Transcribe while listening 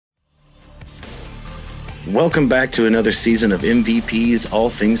Welcome back to another season of MVP's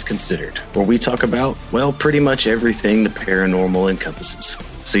All Things Considered, where we talk about, well, pretty much everything the paranormal encompasses.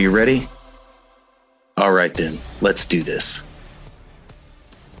 So you ready? All right then, let's do this.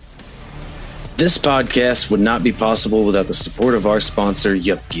 This podcast would not be possible without the support of our sponsor,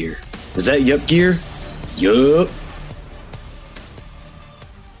 Yup Gear. Is that Yup Gear? Yup.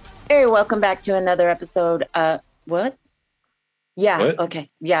 Hey, welcome back to another episode. What? Yeah, What? okay.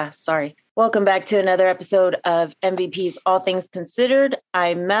 Yeah, sorry. Welcome back to another episode of MVP's All Things Considered.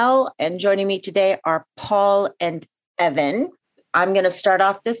 I'm Mel, and joining me today are Paul and Evan. I'm going to start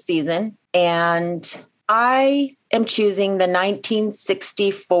off this season, and I am choosing the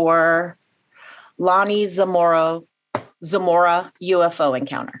 1964 Lonnie Zamora UFO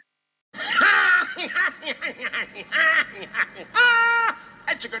encounter.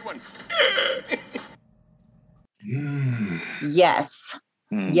 That's a good one. Yes.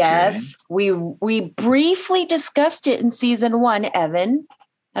 Okay. Yes. We briefly discussed it in season 1, Evan.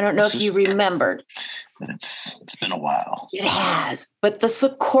 I don't know if you remembered. It's been a while. It has. But the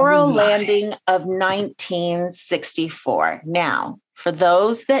Socorro landing of 1964. Now, for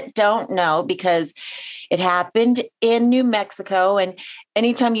those that don't know, because it happened in New Mexico, and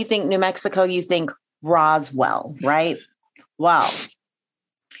anytime you think New Mexico, you think Roswell, right? Well,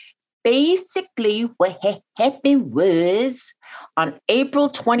 basically what happened was on April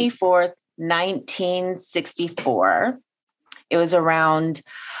 24th, 1964, it was around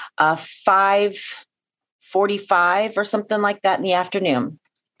 5:45 or something like that in the afternoon.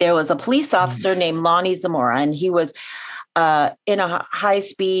 There was a police officer named Lonnie Zamora, and he was in a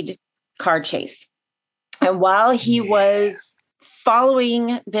high-speed car chase. And while he was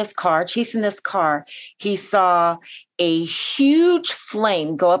following this car, chasing this car, he saw a huge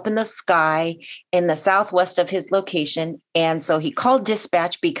flame go up in the sky in the southwest of his location. And so he called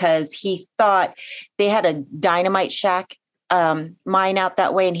dispatch because he thought they had a dynamite shack mine out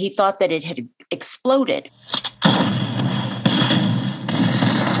that way, and he thought that it had exploded.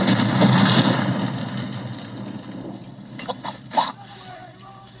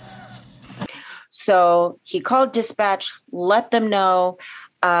 So he called dispatch, let them know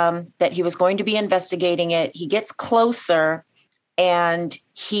that he was going to be investigating it. He gets closer and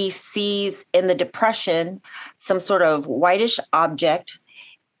he sees in the depression some sort of whitish object.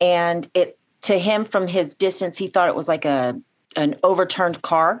 And it, to him, from his distance, he thought it was like an overturned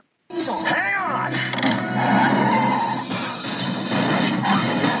car. Hang on.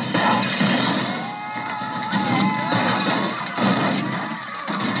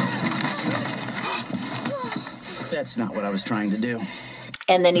 That's not what I was trying to do.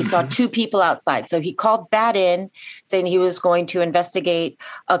 And then he saw two people outside. So he called that in, saying he was going to investigate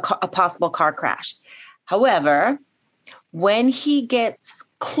a possible car crash. However, when he gets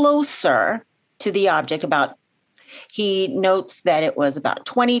closer to the object, he notes that it was about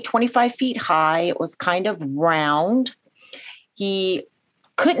 25 feet high. It was kind of round. He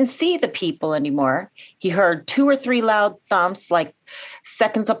couldn't see the people anymore. He heard 2 or 3 loud thumps, like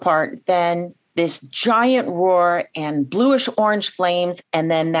seconds apart. Then this giant roar and bluish orange flames,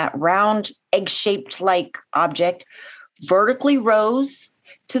 and then that round egg-shaped like object vertically rose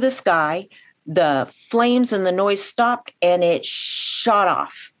to the sky. The flames and the noise stopped, and it shot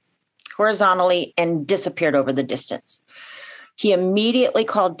off horizontally and disappeared over the distance. He immediately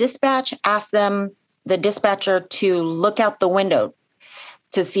called dispatch, asked them, the dispatcher, to look out the window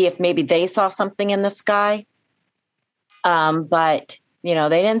to see if maybe they saw something in the sky. But, they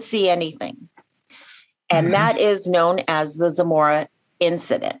didn't see anything. And that is known as the Zamora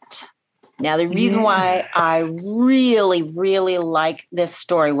incident. Now, the reason why I really, really like this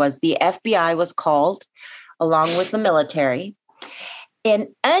story was the FBI was called along with the military. And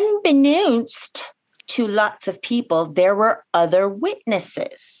unbeknownst to lots of people, there were other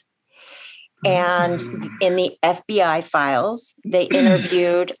witnesses. And in the FBI files, they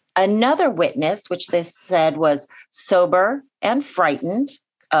interviewed another witness, which they said was sober and frightened,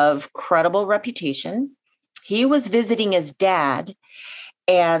 of credible reputation. He was visiting his dad,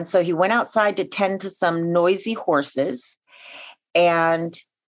 and so he went outside to tend to some noisy horses, and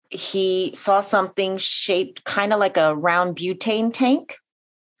he saw something shaped kind of like a round butane tank,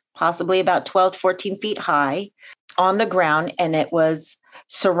 possibly about 12 to 14 feet high, on the ground, and it was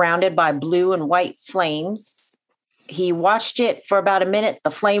surrounded by blue and white flames. He watched it for about a minute. The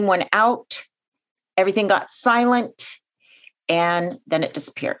flame went out. Everything got silent, and then it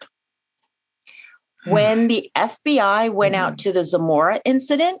disappeared. When the FBI went out to the Zamora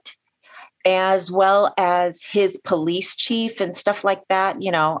incident, as well as his police chief and stuff like that,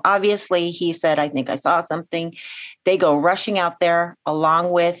 obviously he said, I think I saw something. They go rushing out there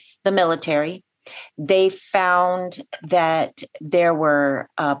along with the military. They found that there were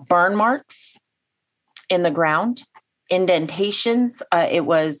burn marks in the ground, indentations. It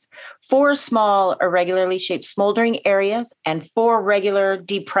was 4 small, irregularly shaped smoldering areas and 4 regular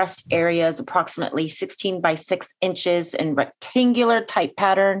depressed areas, approximately 16 by 6 inches in rectangular type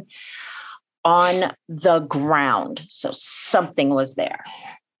pattern on the ground. So something was there.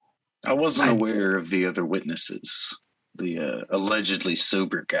 I wasn't aware of the other witnesses, the allegedly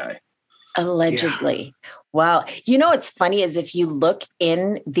sober guy. Allegedly. Yeah. Wow. You know, what's funny is if you look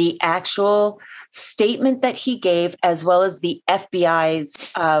in the actual statement that he gave, as well as the FBI's,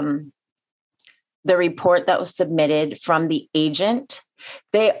 the report that was submitted from the agent,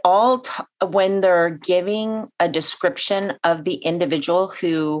 they all, when they're giving a description of the individual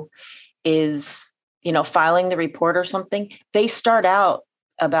who is, you know, filing the report or something, they start out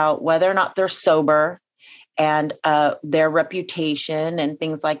about whether or not they're sober and their reputation and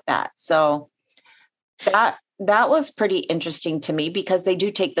things like that. So that was pretty interesting to me, because they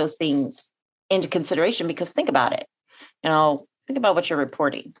do take those things into consideration. Because think about it, you know, think about what you're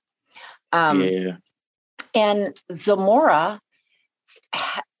reporting. And Zamora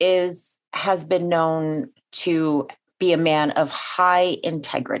has been known to be a man of high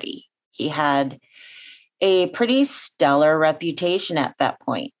integrity. He had a pretty stellar reputation at that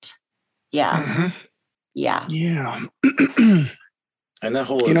point. Yeah. Mm-hmm. Yeah. Yeah. And that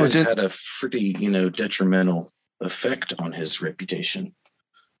whole event had a pretty, detrimental effect on his reputation.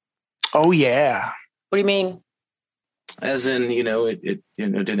 Oh, yeah. What do you mean? As in, it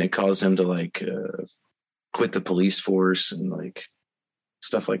didn't it cause him to quit the police force and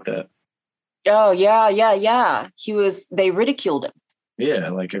stuff like that? Oh, yeah. They ridiculed him.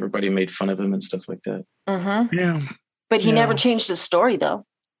 Yeah, everybody made fun of him and stuff like that. Mm-hmm. Yeah. But he never changed his story, though.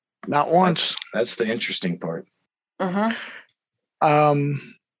 Not once. That's the interesting part. Mm-hmm.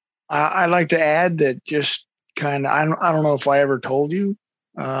 I'd like to add that just kind of, I don't know if I ever told you,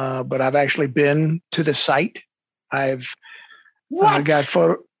 but I've actually been to the site. I've been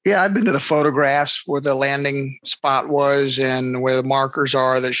to the photographs where the landing spot was and where the markers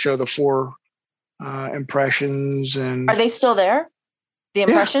are that show the 4 impressions. And are they still there? The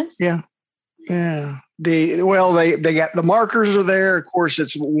impressions? Yeah. They got the markers are there. Of course,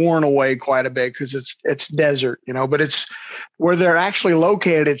 it's worn away quite a bit because it's desert, but it's where they're actually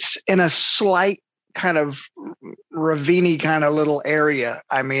located. It's in a slight kind of ravine kind of little area.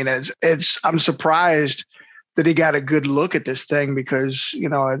 I mean, I'm surprised that he got a good look at this thing because,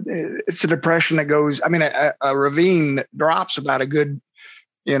 it's a depression that goes, a ravine that drops about a good,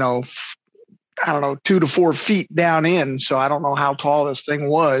 2 to 4 feet down in. So I don't know how tall this thing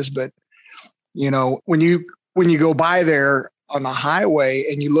was, but when you go by there on the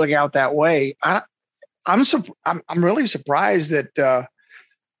highway and you look out that way, I'm really surprised that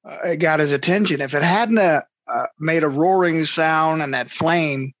it got his attention. If it hadn't made a roaring sound and that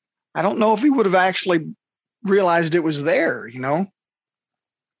flame, I don't know if he would have actually realized it was there.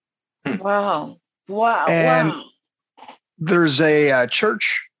 Wow. And there's a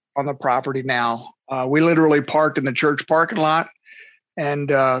church on the property now. We literally parked in the church parking lot and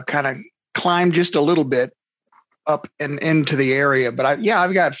kind of climbed just a little bit up and into the area. But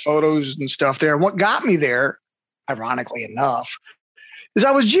I've got photos and stuff there. And what got me there, ironically enough, is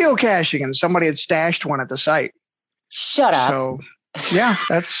I was geocaching and somebody had stashed one at the site. Shut up. So yeah,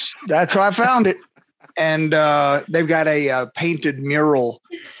 that's how I found it. And they've got a painted mural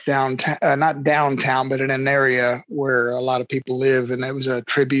downtown, not downtown, but in an area where a lot of people live. And it was a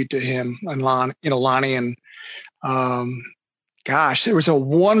tribute to him and Lonnie. And there was a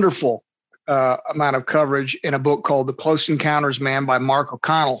wonderful amount of coverage in a book called The Close Encounters Man by Mark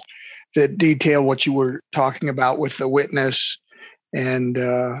O'Connell that detail what you were talking about with the witness and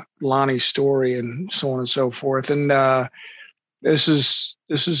Lonnie's story and so on and so forth. And this is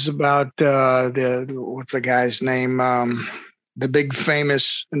about what's the guy's name? The big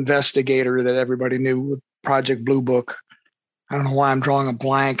famous investigator that everybody knew with Project Blue Book. I don't know why I'm drawing a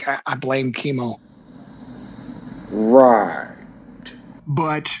blank. I blame chemo. Right.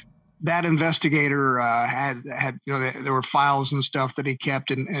 But that investigator had there were files and stuff that he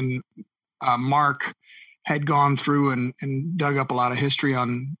kept, and Mark had gone through and dug up a lot of history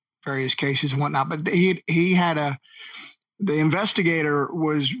on various cases and whatnot. But he had the investigator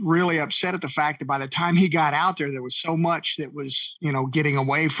was really upset at the fact that by the time he got out there was so much that was, getting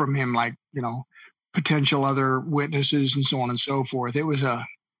away from him, potential other witnesses and so on and so forth. It was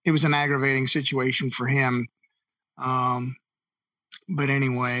an aggravating situation for him. But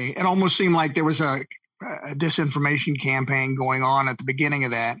anyway, it almost seemed like there was a disinformation campaign going on at the beginning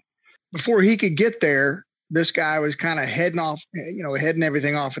of that. Before he could get there, this guy was kind of heading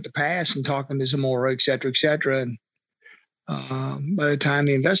everything off at the pass and talking to Zamora, et cetera, et cetera. And by the time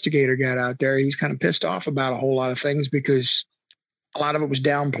the investigator got out there, he was kind of pissed off about a whole lot of things because a lot of it was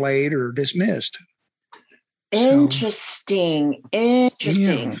downplayed or dismissed. Interesting.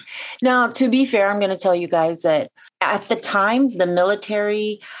 Yeah. Now, to be fair, I'm going to tell you guys that at the time, the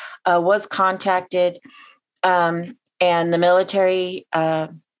military was contacted, and the military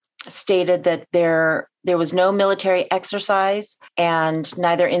stated that there was no military exercise, and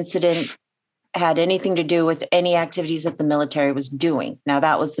neither incident had anything to do with any activities that the military was doing. Now,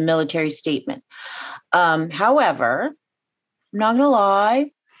 that was the military statement. However, I'm not going to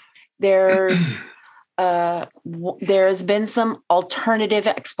lie, there's been some alternative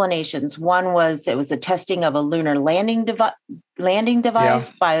explanations. One was it was a testing of a lunar landing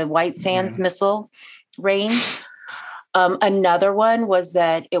device by White Sands Missile Range. Another one was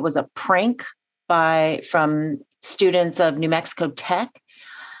that it was a prank from students of New Mexico Tech.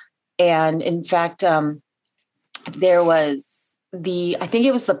 And in fact, there was I think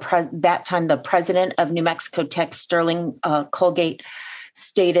it was that time the president of New Mexico Tech, Sterling Colgate,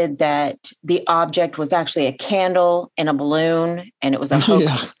 stated that the object was actually a candle in a balloon, and it was a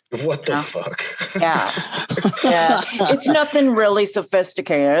hoax. What the fuck? Yeah. It's nothing really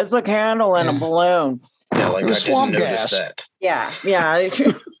sophisticated. It's a candle in a balloon. Yeah, like I didn't notice that. Yeah.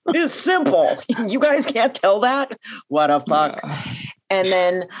 It's simple. You guys can't tell that? What a fuck. And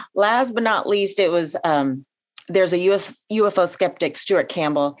then last but not least, it was there's a UFO skeptic, Stuart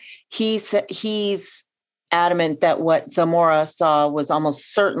Campbell. He's adamant that what Zamora saw was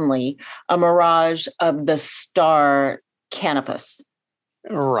almost certainly a mirage of the star Canopus.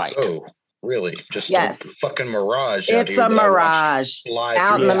 Right. Oh, really? Just a fucking mirage. It's a mirage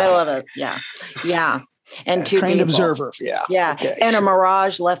out in the middle of it. Yeah. And two trained people. Observer. Yeah. Okay. And a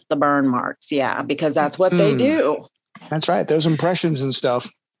mirage left the burn marks. Yeah, because that's what they do. That's right. Those impressions and stuff.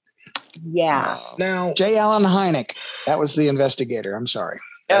 Yeah. Now, J. Allen Hynek. That was the investigator. I'm sorry.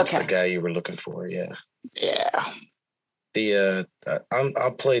 That's the guy you were looking for. Yeah. Yeah.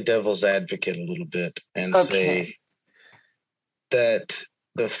 I'll play devil's advocate a little bit and say that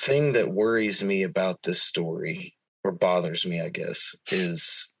the thing that worries me about this story, or bothers me, I guess,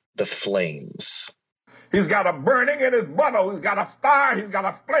 is the flames. He's got a burning in his butthole. He's got a fire. He's got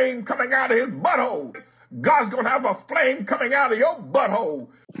a flame coming out of his butthole. God's going to have a flame coming out of your butthole.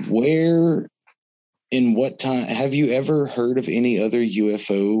 Where, in what time, have you ever heard of any other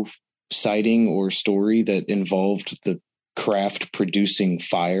UFO sighting or story that involved the craft producing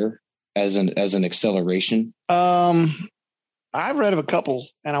fire as an acceleration? I've read of a couple,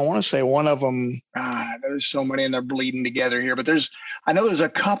 and I want to say one of them, there's so many and they're bleeding together here, but I know there's a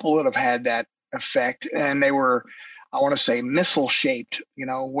couple that have had that effect, and they were, I want to say, missile shaped,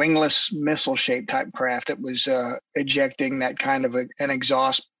 wingless missile shaped type craft that was ejecting that kind of an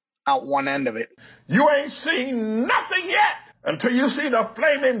exhaust out one end of it. You ain't seen nothing yet until you see the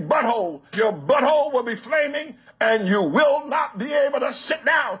flaming butthole. Your butthole will be flaming, and you will not be able to sit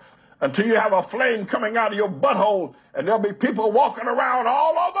down until you have a flame coming out of your butthole. And there'll be people walking around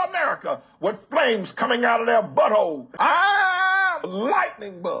all over America with flames coming out of their butthole.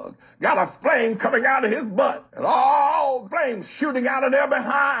 Lightning bug got a flame coming out of his butt, and all flames shooting out of their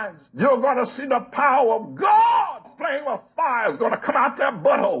behinds. You're going to see the power of God. Flame of fire is going to come out their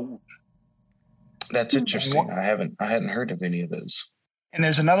butthole. That's interesting. I hadn't heard of any of those. And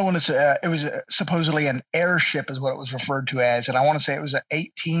there's another one that's it was supposedly an airship is what it was referred to as, and I want to say it was the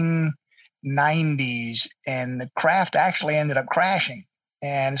 1890s, and the craft actually ended up crashing,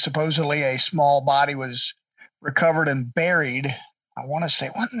 and supposedly a small body was recovered and buried. I want to say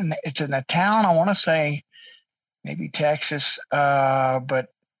it's in a town. I want to say maybe Texas, but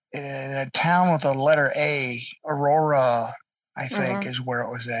in a town with a letter A, Aurora, I think is where it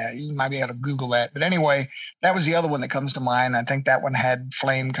was at. You might be able to Google that. But anyway, that was the other one that comes to mind. I think that one had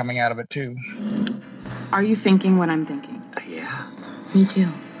flame coming out of it too. Are you thinking what I'm thinking? Yeah. Me too.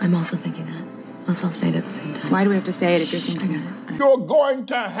 I'm also thinking that. Let's all say it at the same time. Why do we have to say it if you're thinking it? You're going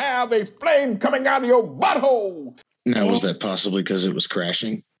to have a flame coming out of your butthole. Now, was that possibly because it was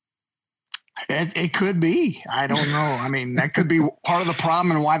crashing? It could be. I don't know. I mean, that could be part of the problem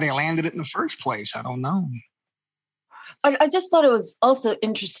and why they landed it in the first place. I don't know. I just thought it was also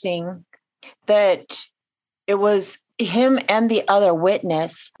interesting that it was him and the other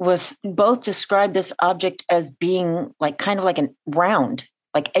witness was both described this object as being kind of like a round,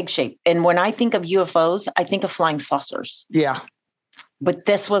 like egg shape. And when I think of UFOs, I think of flying saucers. Yeah. But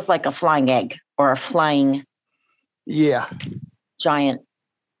this was like a flying egg or a flying giant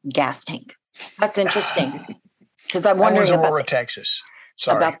gas tank. That's interesting. Because I'm wondering about Aurora, that. Texas.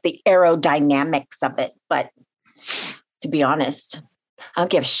 about the aerodynamics of it. But to be honest, I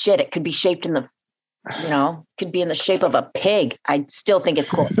don't give a shit. It could be shaped in could be in the shape of a pig. I still think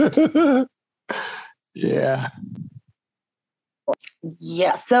it's cool. Yeah.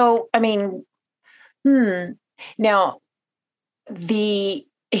 Yeah. So, I mean, now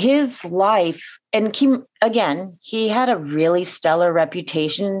his life, and he had a really stellar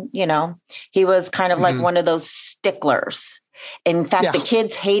reputation. He was kind of like one of those sticklers. In fact, the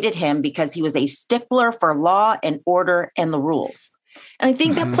kids hated him because he was a stickler for law and order and the rules. And I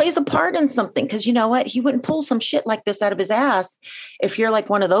think that plays a part in something, because you know what? He wouldn't pull some shit like this out of his ass if you're like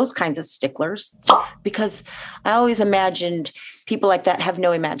one of those kinds of sticklers, because I always imagined people like that have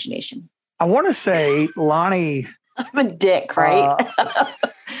no imagination. I want to say, Lonnie, I'm a dick, right?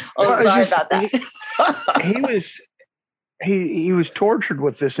 Sorry about that. He was tortured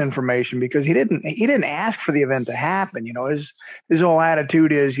with this information because he didn't ask for the event to happen. His whole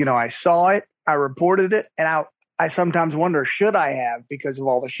attitude is, I saw it, I reported it, and I sometimes wonder, should I have, because of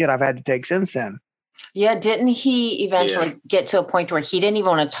all the shit I've had to take since then. Yeah, didn't he eventually get to a point where he didn't even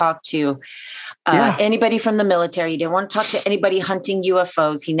want to talk to anybody from the military? He didn't want to talk to anybody hunting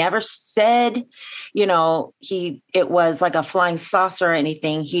UFOs. He never said, it was like a flying saucer or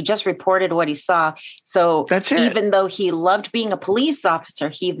anything. He just reported what he saw. So that's it. Even though he loved being a police officer,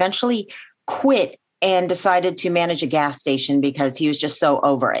 he eventually quit and decided to manage a gas station because he was just so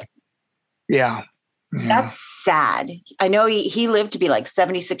over it. Yeah. That's sad. I know he lived to be like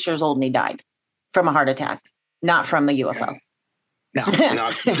 76 years old and he died from a heart attack, not from a UFO. No,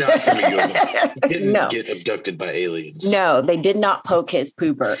 not from a UFO. He didn't get abducted by aliens. No, they did not poke his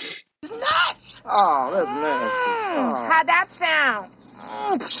pooper. Oh, that's nasty. How'd that sound?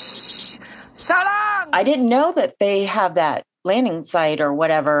 So long. I didn't know that they have that landing site or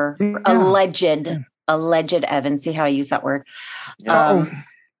whatever. Alleged Evan. See how I use that word?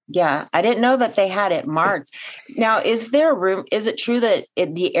 Yeah, I didn't know that they had it marked. Now, is it true that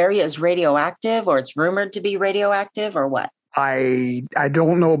the area is radioactive, or it's rumored to be radioactive, or what? I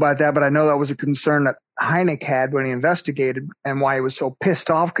don't know about that, but I know that was a concern that Hynek had when he investigated, and why he was so pissed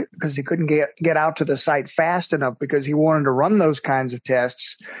off because he couldn't get out to the site fast enough, because he wanted to run those kinds of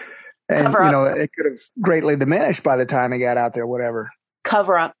tests. And, it could have greatly diminished by the time he got out there, whatever.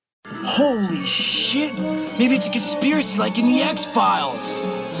 Cover up. Holy shit! Maybe it's a conspiracy like in the X-Files.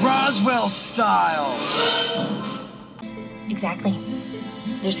 Roswell style. Exactly.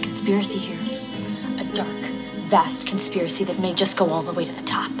 There's a conspiracy here. A dark, vast conspiracy that may just go all the way to the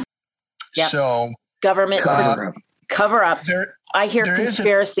top. Yep. So government cover up. I hear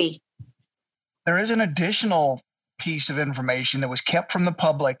conspiracy. There is an additional piece of information that was kept from the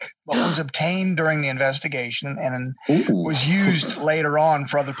public, but was obtained during the investigation and was used later on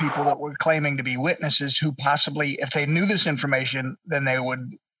for other people that were claiming to be witnesses, who possibly, if they knew this information, then they would,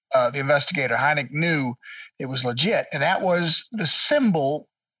 the investigator Hynek knew it was legit. And that was the symbol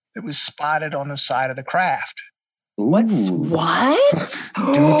that was spotted on the side of the craft. What? Do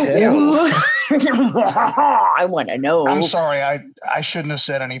tell. I want to know. I'm sorry. I shouldn't have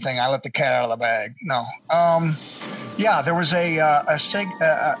said anything. I let the cat out of the bag. No. Yeah, there was a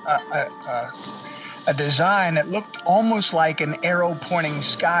design that looked almost like an arrow pointing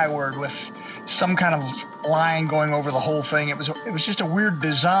skyward with some kind of line going over the whole thing. It was just a weird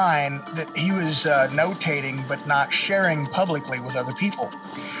design that he was notating but not sharing publicly with other people.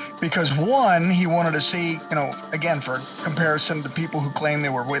 Because one, he wanted to see, again, for comparison to people who claim they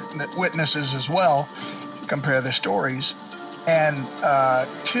were witnesses as well, compare the stories. And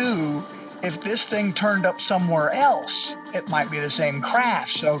two, if this thing turned up somewhere else, it might be the same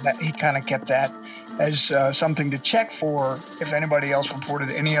craft. So that he kind of kept that as something to check for if anybody else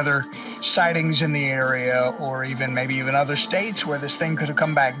reported any other sightings in the area, or maybe even other states where this thing could have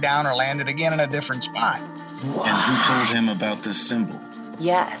come back down or landed again in a different spot. Wow. And who told him about this symbol?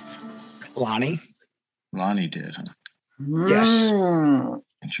 Yes. Lonnie did, huh? Yes.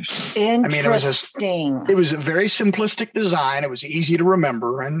 Interesting. I mean, it was a very simplistic design. It was easy to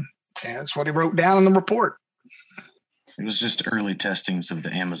remember, and that's what he wrote down in the report. It was just early testings of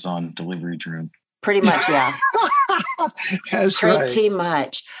the Amazon delivery drone. Pretty much, yeah. That's Pretty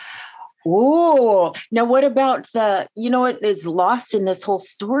much. Ooh. Now, what about what is lost in this whole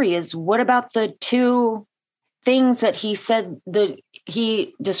story is, what about the two things that he said that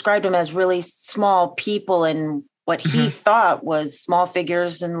he described them as really small people, and what he thought was small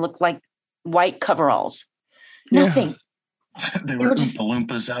figures and looked like white coveralls? Nothing. There were Oompa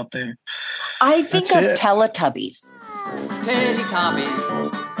Loompas out there. I think of Teletubbies. Teletubbies.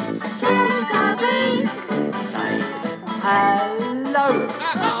 Say hello.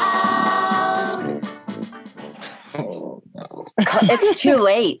 Oh, no. it's too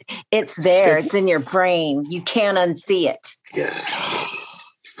late. It's there. It's in your brain. You can't unsee it. Yeah.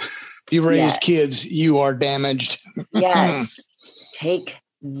 You raised kids. You are damaged. Yes. Take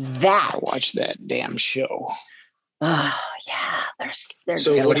that. Watch that damn show. Oh yeah. They're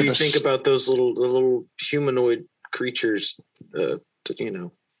so what do you think about those little humanoid creatures,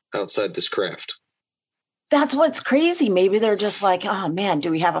 outside this craft? That's what's crazy. Maybe they're just like, oh man, do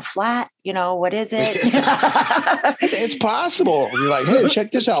we have a flat? What is it? It's possible. You're like, hey,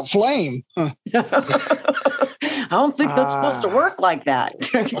 check this out, flame. I don't think that's supposed to work like that.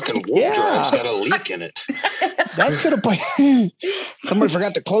 Fucking warp drive's got a leak in it. That could have been. Somebody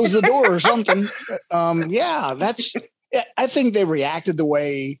forgot to close the door or something. I think they reacted the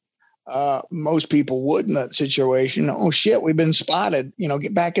way most people would in that situation. Oh shit, we've been spotted.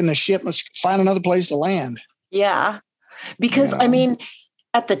 Get back in the ship. Let's find another place to land. Yeah, because I mean,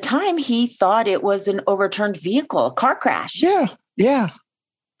 at the time he thought it was an overturned vehicle, a car crash. Yeah.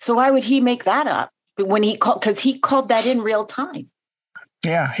 So why would he make that up when he called? Because he called that in real time.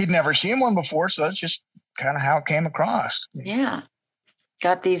 Yeah, he'd never seen one before, so that's just kind of how it came across. Yeah,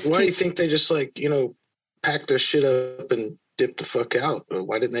 got these. Why do you think they just packed their shit up and dip the fuck out? Or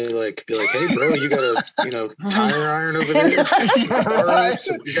why didn't they be like, hey bro, you got a tire iron over there? Right.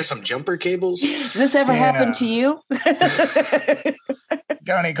 You got some jumper cables? Does this ever happen to you?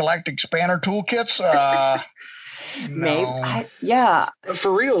 Got any galactic spanner toolkits? No. Maybe,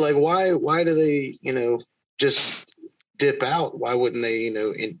 for real, why do they just dip out? Why wouldn't they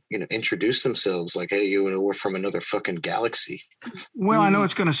introduce themselves like, hey, we're from another fucking galaxy? Well, I know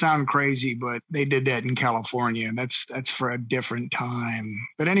it's going to sound crazy, but they did that in California. That's for a different time.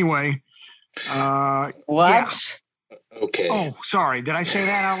 But anyway, what? Yeah. Okay. Oh, sorry. Did I say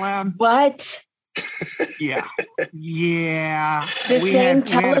that out loud? What? Yeah. The same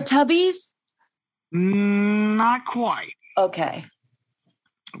Teletubbies? Not quite. Okay.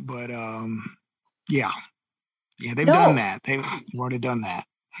 But yeah, they've done that. They've already done that.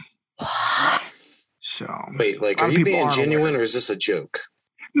 So wait, are you being genuine or is this a joke?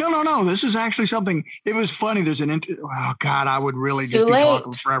 No. This is actually something. It was funny. There's oh God, I would really just be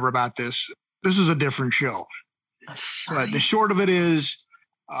talking forever about this. This is a different show. But the short of it is,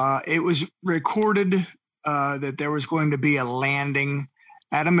 it was recorded that there was going to be a landing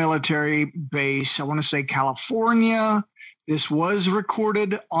at a military base. I want to say California. This was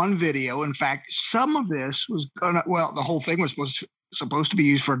recorded on video. In fact, some of this was the whole thing was supposed to be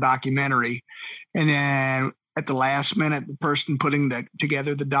used for a documentary. And then at the last minute, the person putting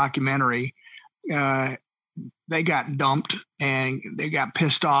together the documentary, they got dumped and they got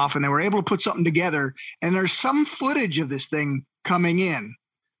pissed off and they were able to put something together. And there's some footage of this thing coming in,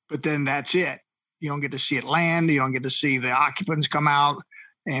 but then that's it. You don't get to see it land. You don't get to see the occupants come out.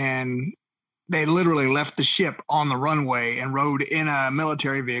 And they literally left the ship on the runway and rode in a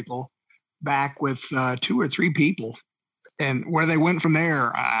military vehicle back with 2 or 3 people. And where they went from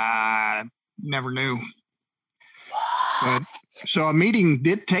there, I never knew. But, so a meeting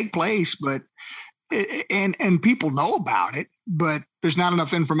did take place, but and people know about it, but there's not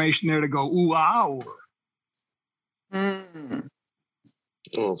enough information there to go, ooh, wow.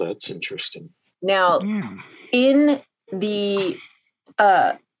 Oh, that's interesting. Now, in the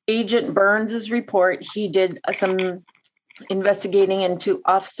Agent Burns' report, he did some investigating into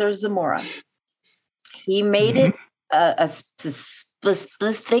Officer Zamora. He made it a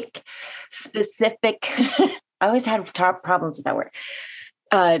specific. I always had problems with that word.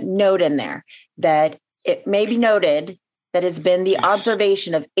 Note in there that it may be noted that has been the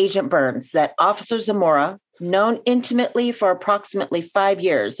observation of Agent Burns that Officer Zamora, known intimately for approximately 5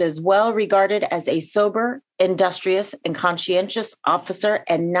 years, is well regarded as a sober, industrious, and conscientious officer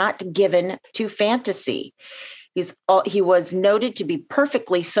and not given to fantasy. He was noted to be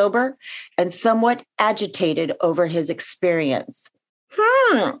perfectly sober and somewhat agitated over his experience.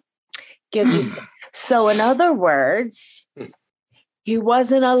 Gives you so, in other words, he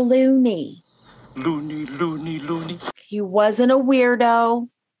wasn't a loony. Loony. He wasn't a weirdo.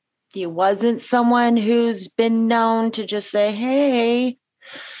 He wasn't someone who's been known to just say, hey,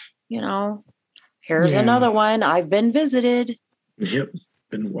 here's another one. I've been visited. Yep.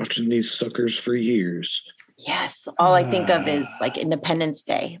 Been watching these suckers for years. Yes. All I think of is like Independence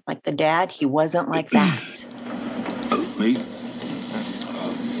Day. Like the dad, he wasn't like that. Me?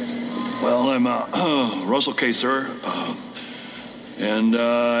 Well, I'm Russell K. Sir. And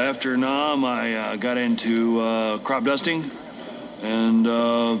after Nam, I got into crop dusting. And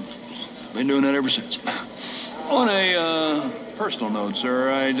been doing that ever since. On a personal note,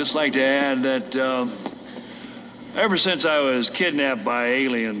 sir, I'd just like to add that ever since I was kidnapped by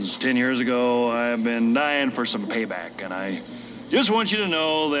aliens 10 years ago, I've been dying for some payback, and I just want you to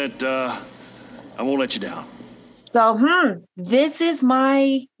know that I won't let you down. So, this is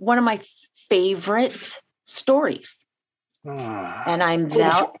one of my favorite stories. And I'm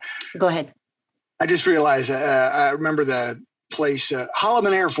go ahead. I just realized I remember the place,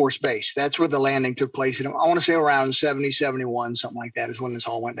 Holloman Air Force Base. That's where the landing took place. And I want to say around 70, 71, something like that is when this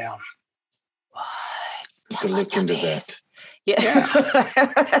all went down. To look into that.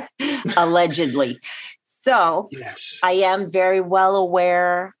 Yeah. Allegedly. So yes. I am very well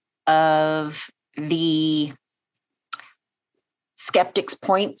aware of the skeptics'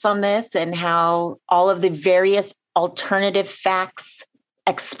 points on this and how all of the various alternative facts,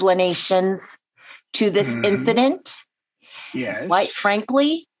 explanations to this incident. Yes. Quite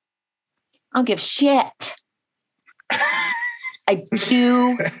frankly, I don't give shit. I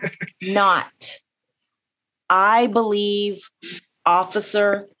do not. I believe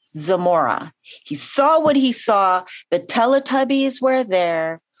Officer Zamora. He saw what he saw. The Teletubbies were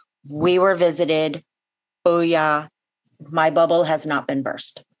there. We were visited. Oh, yeah. My bubble has not been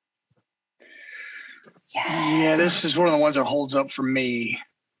burst. Yeah, this is one of the ones that holds up for me.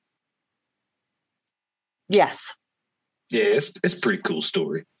 Yes. Yeah, it's a pretty cool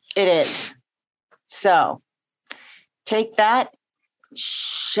story. It is. So take that,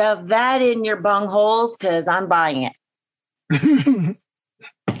 shove that in your bung holes, because I'm buying it.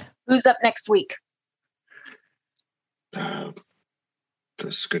 Who's up next week?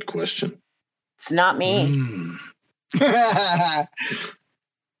 That's a good question. It's not me. Paul,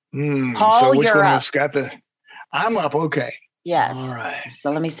 so which you're one up. has got the? I'm up. Okay. Yes. All right.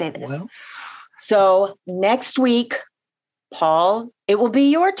 So let me say this. Well. So next week, Paul, it will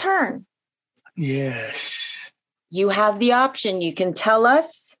be your turn. Yes. You have the option. You can tell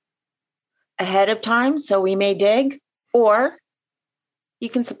us ahead of time so we may dig, or you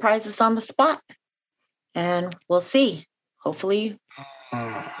can surprise us on the spot and we'll see. Hopefully.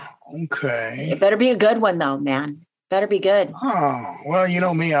 Okay. It better be a good one, though, man. Better be good. Oh, well, you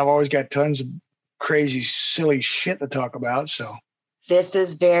know me. I've always got tons of crazy, silly shit to talk about. So this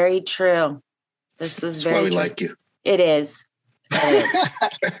is very true. This is very why we true. like you. It is.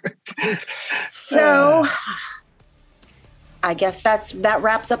 So I guess that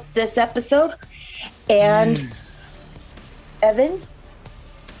wraps up this episode. And Evan,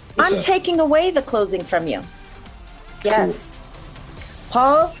 I'm taking away the closing from you. Yes. Cool.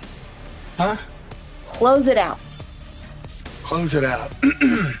 Paul? Huh? Close it out. Close it out.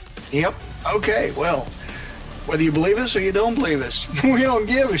 Yep. Okay. Well, whether you believe us or you don't believe us, we don't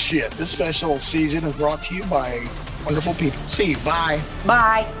give a shit. This special season is brought to you by wonderful people. See you. Bye.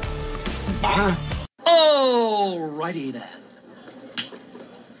 Bye. Bye. Alrighty then.